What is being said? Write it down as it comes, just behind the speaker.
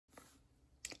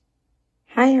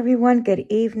Hi everyone, good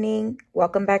evening.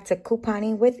 Welcome back to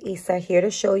Couponing with Isa, here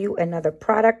to show you another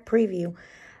product preview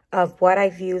of what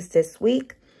I've used this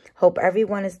week. Hope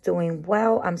everyone is doing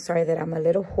well. I'm sorry that I'm a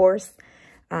little hoarse.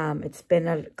 It's been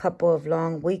a couple of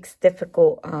long weeks,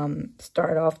 difficult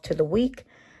start off to the week,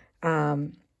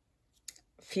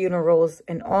 funerals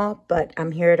and all, but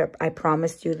I'm here to, I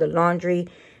promised you the laundry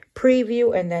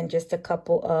preview and then just a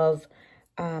couple of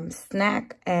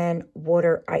snack and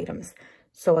water items.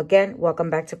 So again, welcome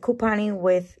back to Couponing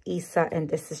with Isa, and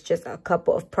this is just a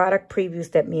couple of product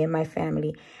previews that me and my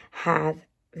family have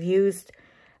used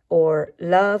or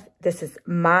love. This is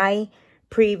my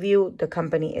preview. The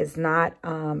company is not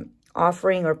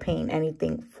offering or paying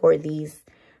anything for these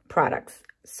products.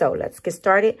 So let's get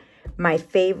started. My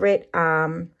favorite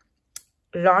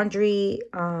laundry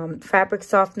fabric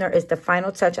softener is the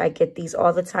Final Touch. I get these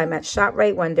all the time at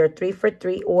ShopRite when they're 3 for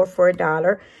 $3 or for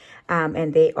 $1.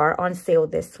 And they are on sale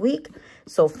this week.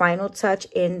 So Final Touch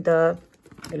in the,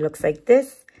 it looks like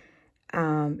this.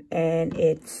 And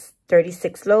it's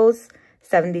 36 loads,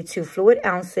 72 fluid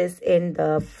ounces in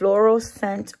the floral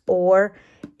scent or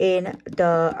in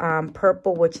the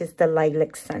purple, which is the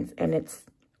lilac scent. And it's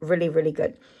really, really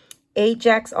good.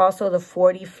 Ajax, also the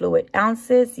 40 fluid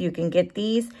ounces. You can get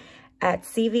these at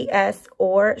CVS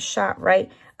or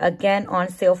ShopRite. Again, on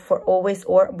sale for Always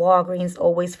or Walgreens,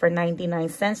 Always for 99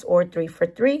 cents or 3 for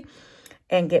 $3,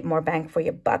 and get more bang for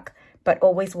your buck. But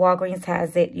Always Walgreens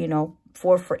has it, you know,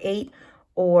 4 for $8,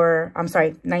 or I'm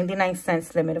sorry, 99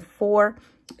 cents, limit of 4.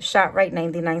 ShopRite,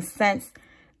 99 cents,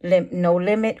 no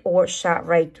limit, or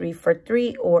ShopRite 3 for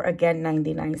 $3, or again,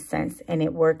 99 cents. And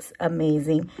it works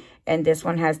amazing. And this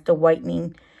one has the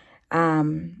whitening,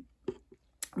 brightener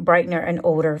and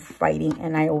odor fighting.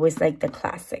 And I always like the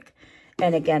classic.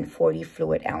 And again, 40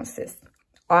 fluid ounces.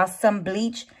 Awesome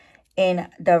bleach in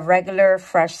the regular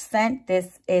fresh scent.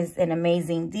 This is an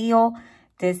amazing deal.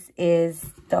 This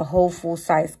is the whole full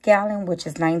size gallon, which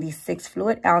is 96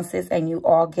 fluid ounces. And you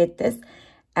all get this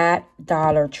at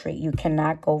Dollar Tree. You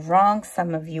cannot go wrong.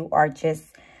 Some of you are just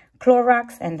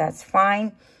Clorox, and that's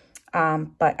fine.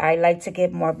 But I like to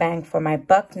get more bang for my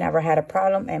buck. Never had a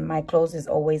problem. And my clothes is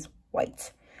always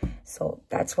white. So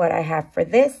that's what I have for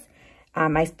this.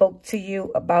 I spoke to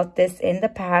you about this in the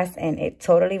past, and it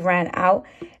totally ran out.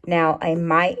 Now, in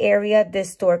my area,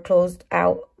 this store closed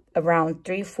out around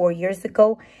 3-4 years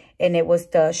ago, and it was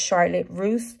the Charlotte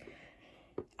Russe,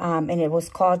 and it was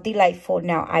called Delightful.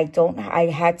 Now, I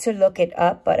had to look it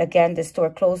up, but again, the store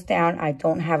closed down. I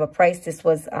don't have a price. This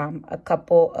was a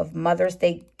couple of Mother's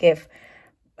Day gift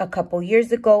a couple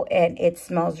years ago, and it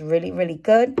smells really, really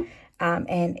good,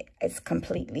 and it's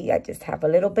completely, I just have a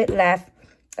little bit left.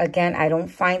 Again, I don't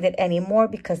find it anymore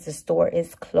because the store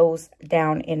is closed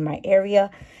down in my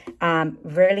area.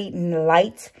 Really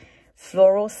light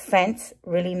floral scent.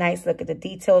 Really nice. Look at the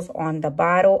details on the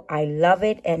bottle. I love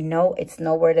it. And no, it's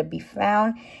nowhere to be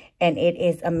found. And it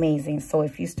is amazing. So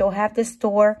if you still have the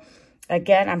store,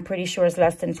 again, I'm pretty sure it's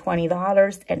less than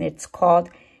 $20. And it's called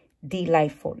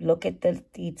Delightful. Look at the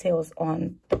details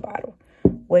on the bottle,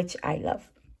 which I love.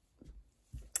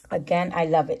 Again, I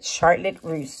love it. Charlotte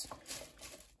Russe.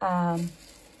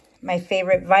 My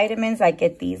favorite vitamins, I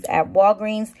get these at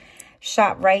Walgreens,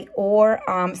 ShopRite, or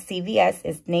CVS.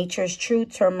 Is Nature's True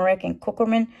Turmeric and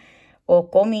Curcumin or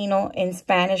Comino in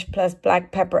Spanish plus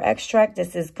black pepper extract.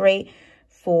 This is great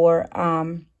for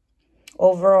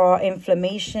overall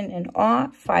inflammation and all.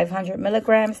 500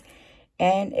 milligrams.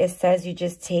 And it says you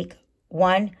just take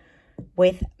one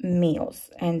with meals.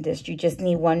 And this, you just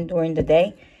need one during the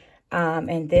day.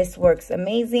 And this works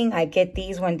amazing. I get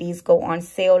these when these go on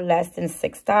sale less than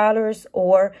 $6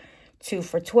 or 2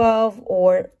 for $12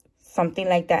 or something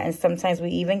like that. And sometimes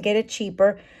we even get it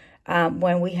cheaper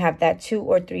when we have that $2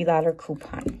 or $3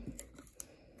 coupon.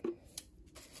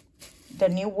 The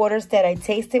new waters that I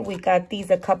tasted, we got these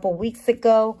a couple weeks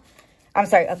ago. I'm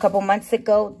sorry, a couple months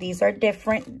ago. These are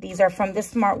different. These are from the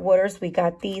Smart Waters. We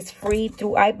got these free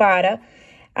through Ibotta.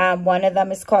 One of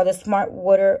them is called the Smart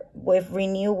Water with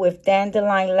Renew with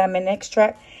Dandelion Lemon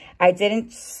Extract. I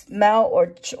didn't smell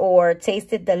or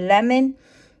tasted the lemon.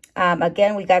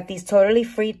 Again, we got these totally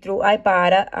free through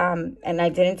Ibotta. And I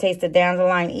didn't taste the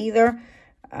dandelion either.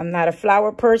 I'm not a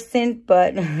flower person,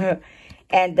 but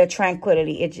and the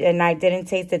Tranquility. And I didn't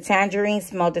taste the tangerine,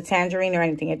 smell the tangerine or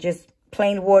anything. It just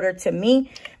plain water to me.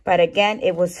 But again,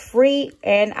 it was free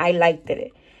and I liked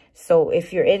it. So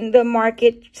if you're in the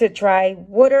market to try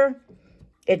water,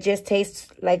 it just tastes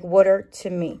like water to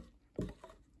me.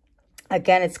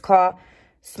 Again, it's called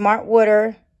Smart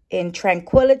Water in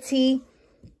Tranquility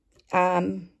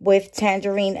with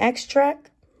tangerine extract.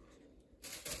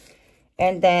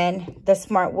 And then the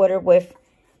Smart Water with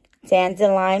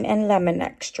dandelion, and lemon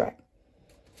extract.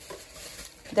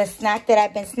 The snack that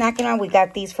I've been snacking on, we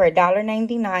got these for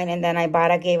 $1.99, and then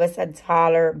Ibotta gave us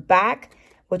 $1 back,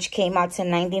 which came out to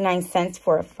 99 cents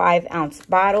for a 5-ounce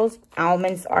bottles.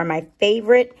 Almonds are my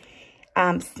favorite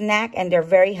snack, and they're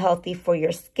very healthy for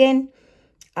your skin.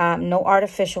 No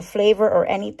artificial flavor or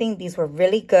anything. These were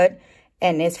really good,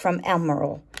 and it's from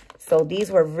Emerald. So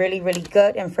these were really, really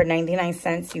good, and for 99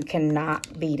 cents, you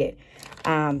cannot beat it.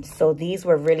 So these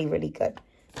were really, really good.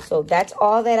 So that's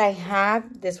all that I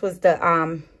have. This was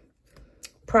the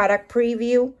product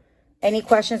preview. Any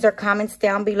questions or comments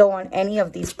down below on any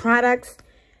of these products?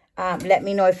 Let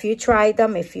me know if you tried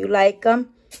them, if you like them.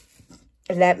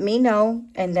 Let me know.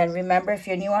 And then remember, if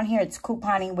you're new on here, it's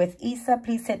Couponing with Isa.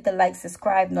 Please hit the like,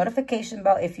 subscribe, notification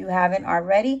bell if you haven't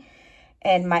already.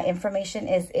 And my information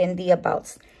is in the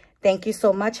abouts. Thank you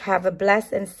so much. Have a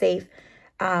blessed and safe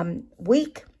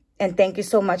week. And thank you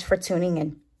so much for tuning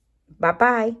in.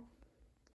 Bye-bye.